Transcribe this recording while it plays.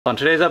On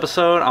today's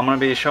episode, I'm going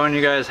to be showing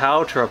you guys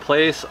how to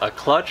replace a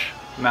clutch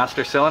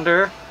master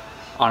cylinder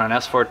on an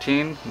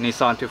S14,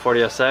 Nissan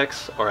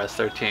 240SX, or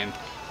S13.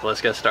 So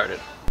let's get started.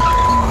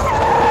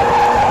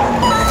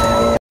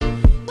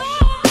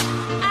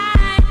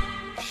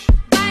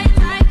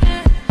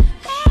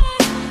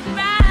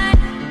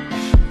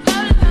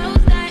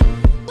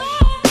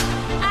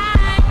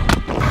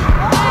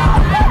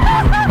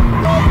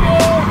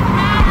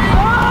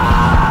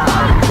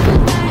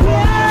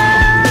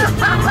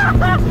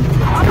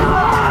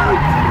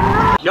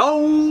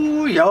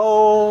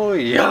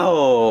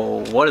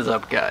 Yo, what is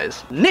up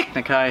guys? Nick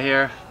Nakai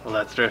here,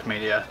 Let's Drift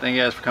Media. Thank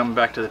you guys for coming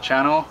back to the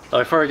channel. So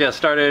before we get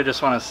started, I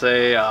just want to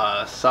say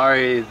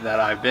sorry that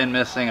I've been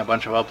missing a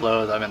bunch of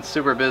uploads. I've been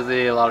super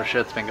busy, a lot of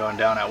shit's been going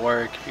down at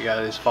work. If you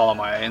guys follow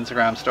my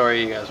Instagram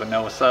story, you guys would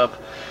know what's up.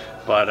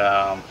 But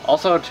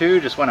also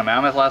too, just went to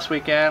Mammoth last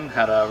weekend,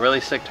 had a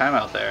really sick time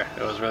out there.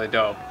 It was really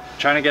dope.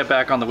 Trying to get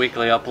back on the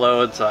weekly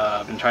uploads.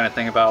 I've been trying to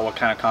think about what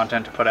kind of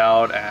content to put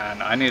out,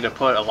 and I need to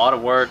put a lot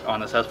of work on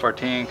this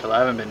S14 because I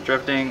haven't been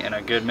drifting in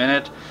a good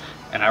minute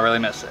and I really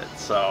miss it.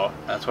 So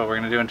that's what we're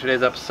going to do in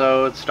today's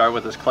episode. Start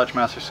with this clutch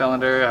master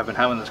cylinder. I've been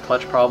having this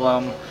clutch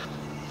problem,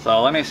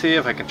 so let me see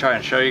if I can try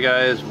and show you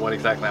guys what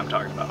exactly I'm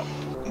talking about.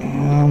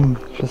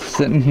 Just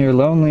sitting here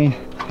lonely.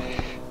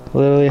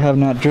 Literally have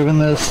not driven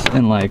this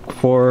in like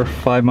 4 or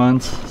 5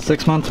 months,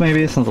 6 months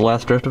maybe, since the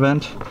last drift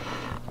event.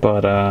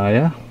 But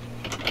yeah,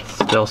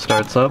 still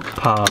starts up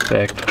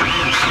perfect.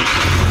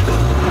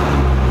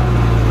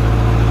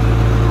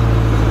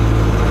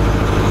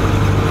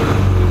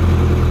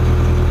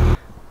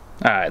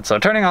 Alright, so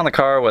turning on the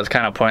car was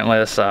kind of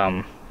pointless.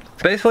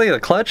 Basically the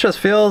clutch just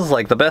feels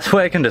like, the best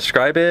way I can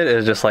describe it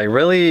is just like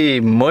really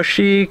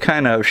mushy,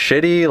 kind of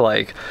shitty.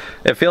 Like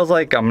it feels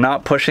like I'm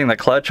not pushing the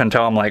clutch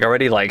until I'm like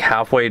already like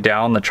halfway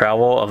down the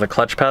travel of the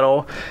clutch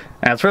pedal.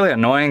 And it's really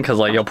annoying because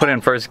like you'll put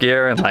in first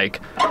gear and like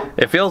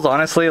it feels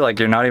honestly like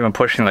you're not even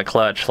pushing the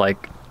clutch.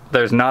 Like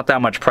there's not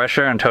that much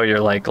pressure until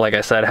you're like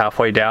I said,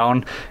 halfway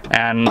down.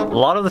 And a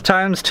lot of the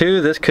times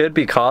too, this could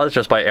be caused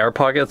just by air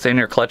pockets in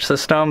your clutch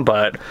system,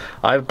 but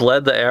I've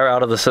bled the air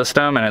out of the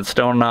system and it's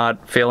still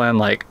not feeling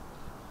like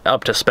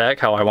up to spec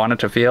how I want it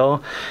to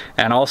feel.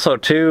 And also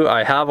too,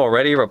 I have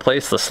already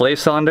replaced the slave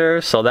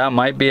cylinder, so that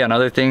might be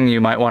another thing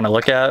you might want to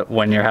look at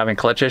when you're having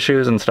clutch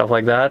issues and stuff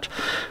like that.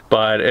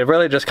 But it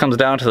really just comes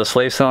down to the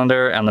slave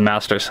cylinder and the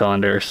master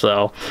cylinder.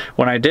 So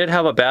when I did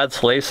have a bad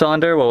slave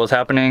cylinder, what was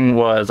happening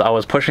was I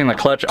was pushing the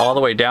clutch all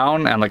the way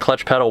down and the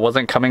clutch pedal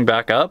wasn't coming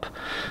back up.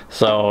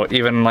 So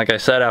even like I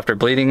said, after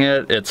bleeding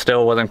it, it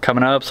still wasn't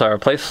coming up, so I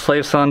replaced the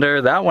slave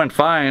cylinder. That went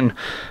fine.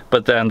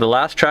 But then the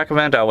last track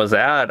event I was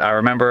at, I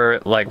remember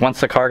like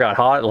once the car got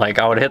hot, like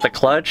I would hit the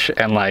clutch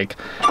and like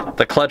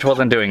the clutch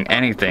wasn't doing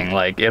anything.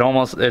 Like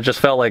it just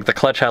felt like the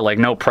clutch had like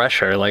no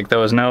pressure, like there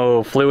was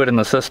no fluid in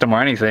the system or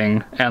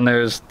anything, and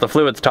the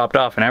fluid's topped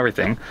off and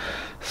everything.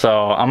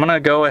 So I'm gonna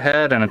go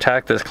ahead and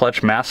attack this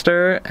clutch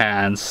master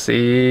and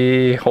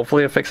see,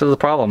 hopefully it fixes the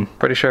problem.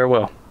 Pretty sure it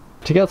will.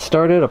 To get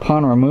started,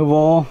 upon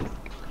removal,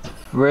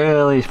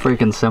 really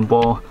freaking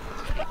simple.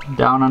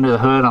 Down under the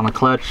hood on the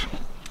clutch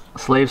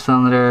slave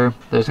cylinder,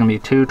 there's going to be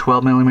two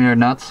 12mm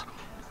nuts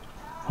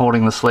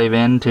holding the slave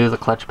in to the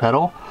clutch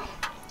pedal,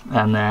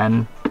 and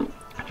then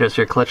just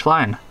your clutch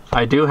line.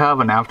 I do have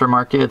an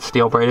aftermarket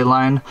steel braided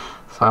line,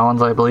 so that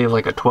one's I believe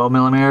like a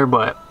 12mm,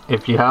 but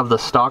if you have the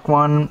stock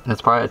one,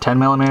 it's probably a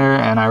 10mm,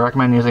 and I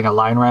recommend using a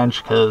line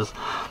wrench because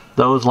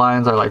those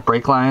lines are like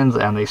brake lines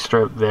and they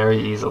strip very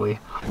easily.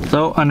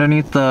 So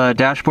underneath the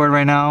dashboard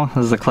right now,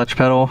 this is the clutch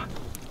pedal.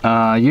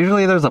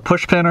 Usually there's a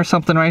push pin or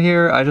something right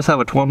here. I just have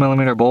a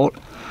 12mm bolt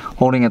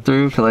holding it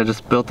through because I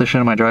just built this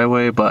shit in my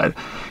driveway, but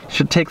you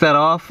should take that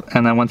off,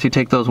 and then once you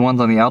take those ones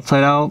on the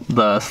outside out,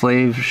 the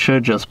slave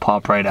should just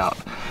pop right out.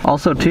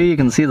 Also too, you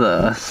can see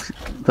the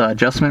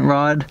adjustment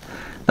rod.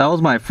 That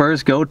was my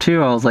first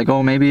go-to. I was like,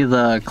 oh, maybe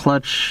the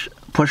clutch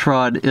push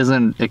rod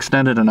isn't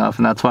extended enough,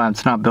 and that's why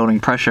it's not building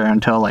pressure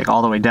until like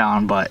all the way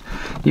down. But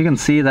you can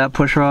see that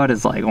push rod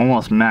is like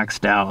almost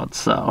maxed out,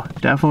 so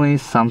definitely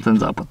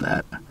something's up with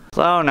that.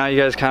 So now you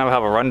guys kind of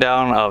have a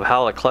rundown of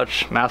how the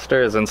clutch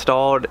master is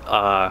installed.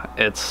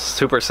 It's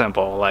super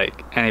simple,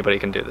 like anybody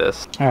can do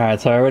this.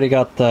 Alright, so I already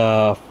got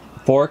the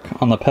fork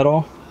on the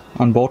pedal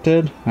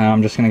unbolted, and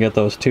I'm just going to get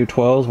those two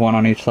 12s, one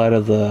on each side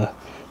of the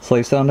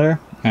slave cylinder,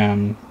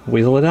 and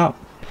weasel it out.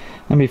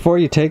 And before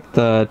you take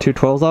the two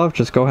 12s off,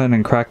 just go ahead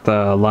and crack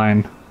the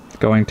line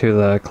going to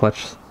the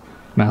clutch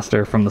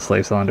master from the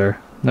slave cylinder.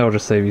 That'll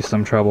just save you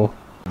some trouble.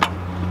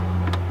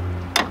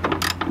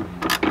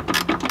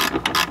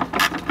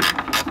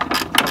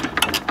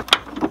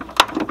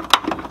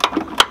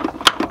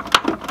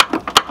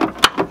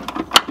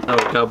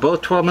 Got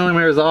both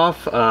 12mm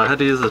off. I had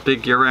to use this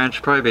big gear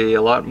wrench. Probably be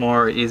a lot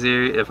more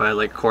easier if I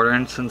like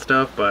quarter-inch and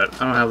stuff, but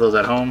I don't have those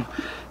at home.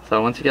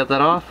 So once you get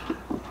that off,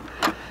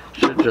 it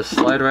should just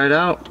slide right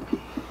out.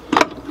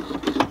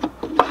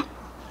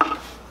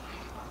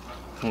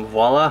 And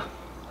voila.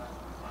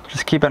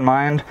 Just keep in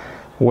mind,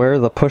 where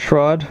the push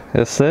rod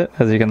is sit.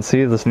 As you can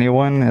see, this new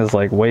one is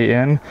like way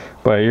in,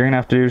 but you're gonna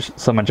have to do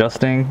some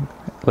adjusting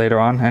later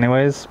on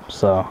anyways,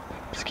 so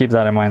just keep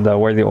that in mind though,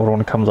 where the old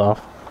one comes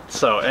off.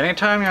 So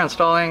anytime you're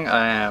installing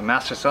a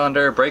master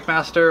cylinder, brake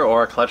master,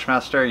 or clutch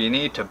master, you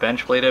need to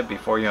bench bleed it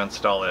before you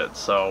install it.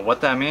 So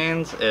what that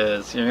means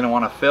is you're going to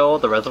want to fill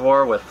the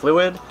reservoir with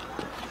fluid.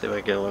 See if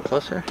I can get a little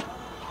closer.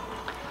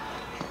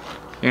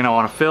 You're going to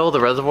want to fill the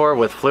reservoir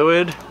with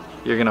fluid.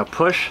 You're going to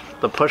push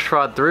the push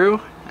rod through,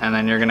 and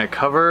then you're going to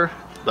cover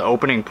the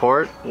opening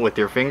port with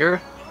your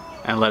finger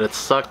and let it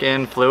suck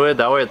in fluid.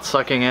 That way it's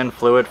sucking in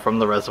fluid from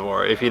the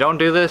reservoir. If you don't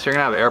do this, you're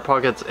gonna have air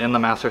pockets in the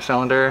master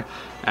cylinder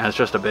and it's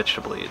just a bitch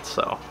to bleed.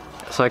 So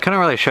I couldn't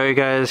really show you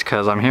guys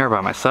because I'm here by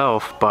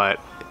myself,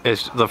 but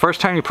it's the first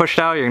time you push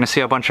it out, you're gonna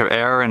see a bunch of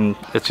air and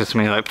it's just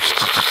gonna be like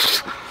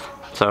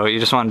so you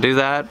just want to do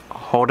that,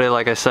 hold it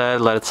like I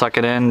said, let it suck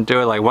it in, do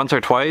it like once or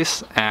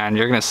twice, and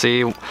you're gonna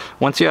see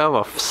once you have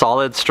a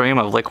solid stream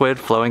of liquid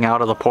flowing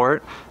out of the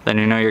port, then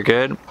you know you're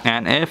good.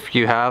 And if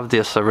you have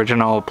this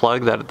original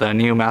plug that the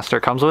new master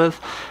comes with,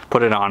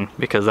 put it on,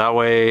 because that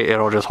way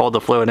it'll just hold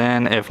the fluid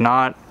in. If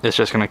not, it's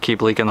just gonna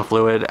keep leaking the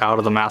fluid out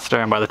of the master,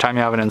 and by the time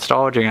you have it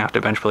installed, you're gonna have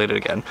to bench bleed it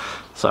again.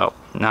 So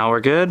now we're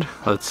good.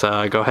 Let's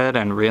go ahead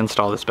and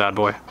reinstall this bad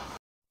boy.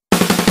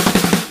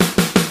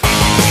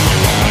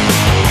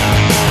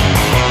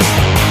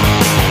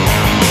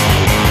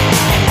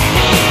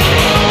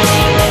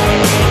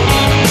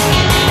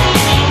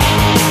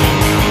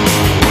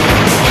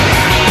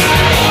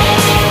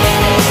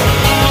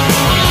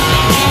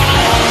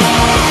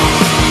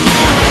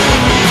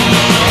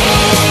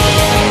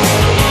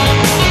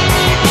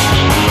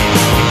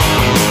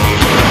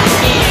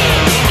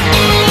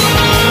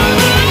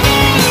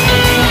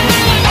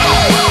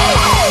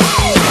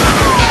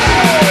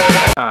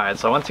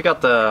 So once you got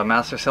the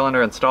master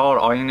cylinder installed,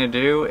 all you need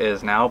to do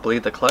is now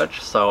bleed the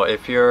clutch. So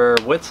if you're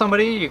with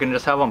somebody, you can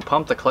just have them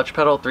pump the clutch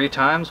pedal 3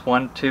 times,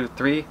 1, 2,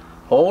 3,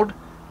 hold,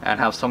 and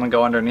have someone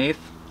go underneath,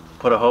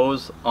 put a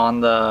hose on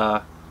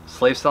the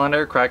slave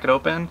cylinder, crack it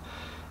open,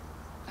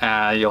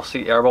 you'll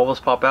see air bubbles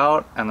pop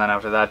out, and then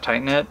after that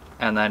tighten it,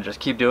 and then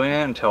just keep doing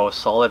it until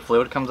solid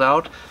fluid comes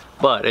out.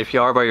 But if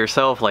you are by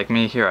yourself like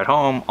me here at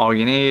home, all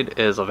you need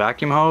is a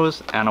vacuum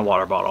hose and a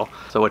water bottle.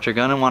 So what you're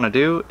gonna wanna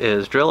do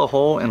is drill a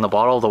hole in the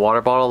bottle of the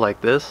water bottle like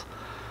this,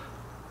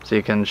 so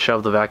you can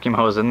shove the vacuum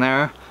hose in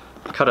there,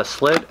 cut a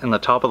slit in the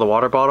top of the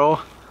water bottle,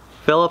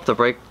 fill up the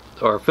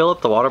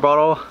water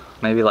bottle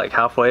maybe like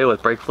halfway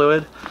with brake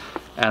fluid,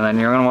 and then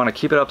you're gonna wanna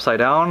keep it upside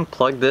down,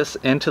 plug this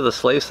into the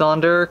slave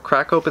cylinder,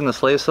 crack open the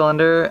slave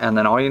cylinder, and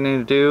then all you need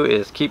to do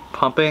is keep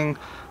pumping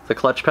the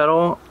clutch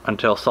pedal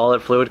until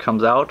solid fluid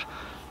comes out.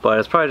 But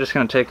it's probably just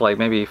going to take like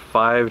maybe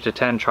 5 to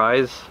 10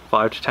 tries,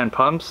 5 to 10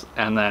 pumps,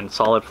 and then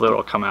solid fluid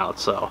will come out.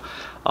 So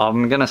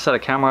I'm going to set a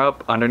camera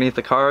up underneath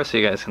the car so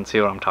you guys can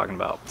see what I'm talking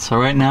about. So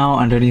right now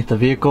underneath the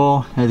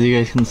vehicle, as you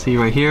guys can see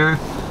right here,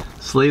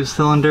 slave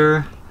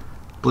cylinder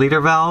bleeder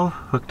valve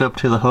hooked up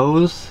to the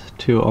hose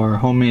to our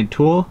homemade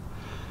tool.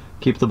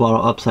 Keep the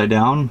bottle upside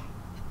down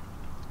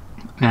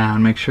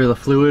and make sure the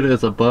fluid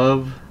is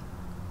above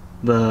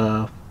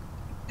the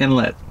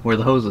inlet where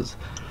the hose is.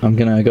 I'm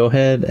gonna go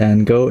ahead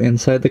and go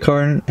inside the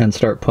car and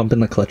start pumping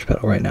the clutch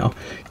pedal right now.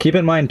 Keep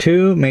in mind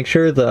too, make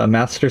sure the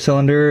master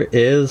cylinder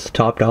is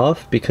topped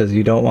off, because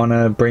you don't want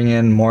to bring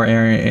in more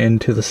air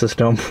into the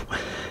system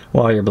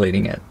while you're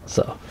bleeding it.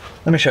 So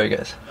let me show you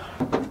guys.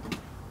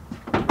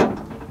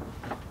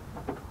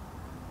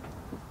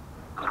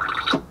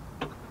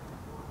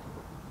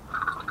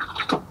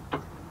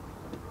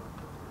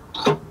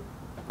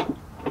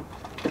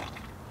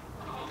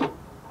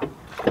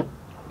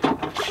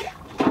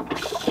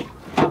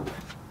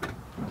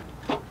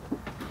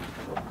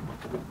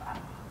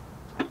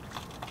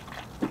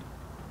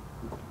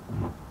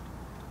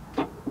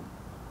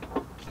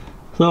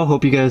 So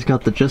hope you guys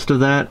got the gist of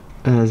that.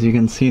 As you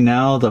can see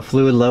now, the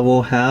fluid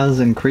level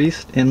has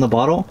increased in the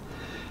bottle,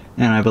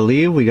 and I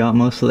believe we got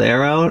most of the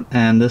air out,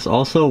 and this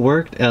also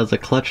worked as a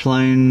clutch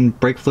line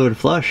brake fluid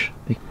flush.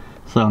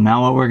 So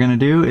now what we're going to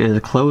do is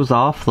close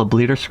off the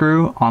bleeder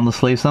screw on the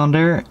slave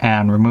cylinder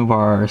and remove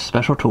our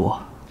special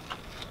tool.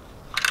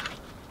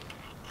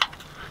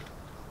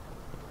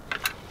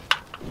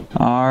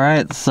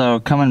 Alright,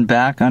 so coming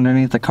back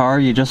underneath the car,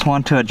 you just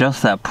want to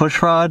adjust that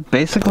push rod.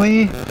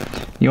 Basically,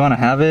 you want to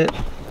have it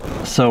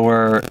so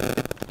where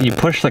you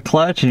push the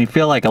clutch and you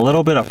feel like a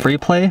little bit of free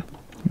play,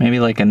 maybe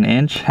like an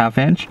inch, half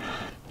inch,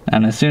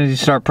 and as soon as you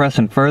start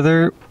pressing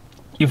further,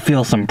 you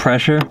feel some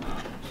pressure.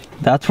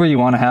 That's where you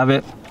want to have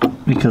it,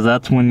 because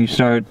that's when you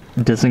start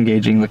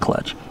disengaging the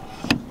clutch.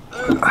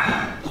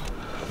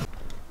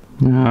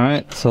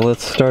 Alright, so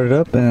let's start it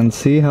up and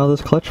see how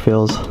this clutch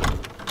feels.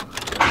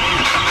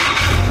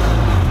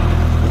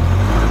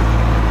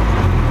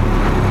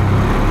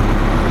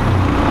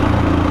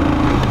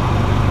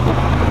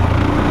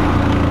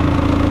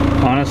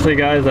 Honestly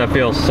guys, that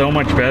feels so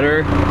much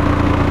better.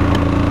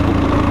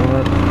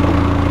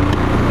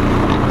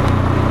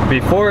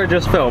 before it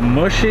just felt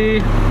mushy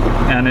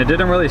and it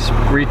didn't really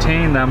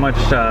retain that much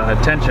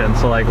tension.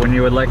 So like when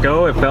you would let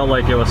go, it felt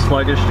like it was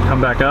sluggish to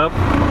come back up.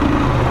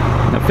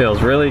 It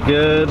feels really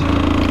good.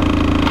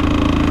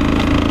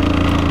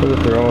 Put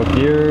it through all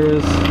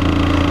gears.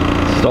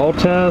 Stall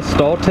test,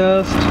 stall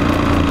test.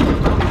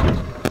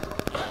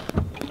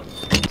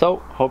 So,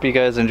 hope you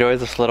guys enjoyed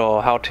this little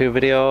how-to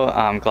video.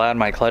 I'm glad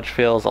my clutch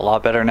feels a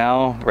lot better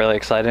now. Really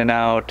excited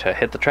now to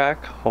hit the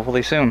track,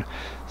 hopefully soon.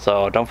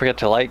 So don't forget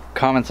to like,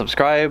 comment,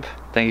 subscribe.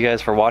 Thank you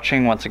guys for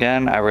watching once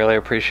again. I really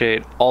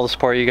appreciate all the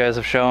support you guys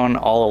have shown,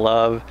 all the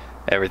love,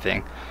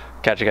 everything.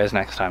 Catch you guys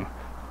next time.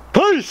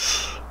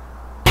 Peace!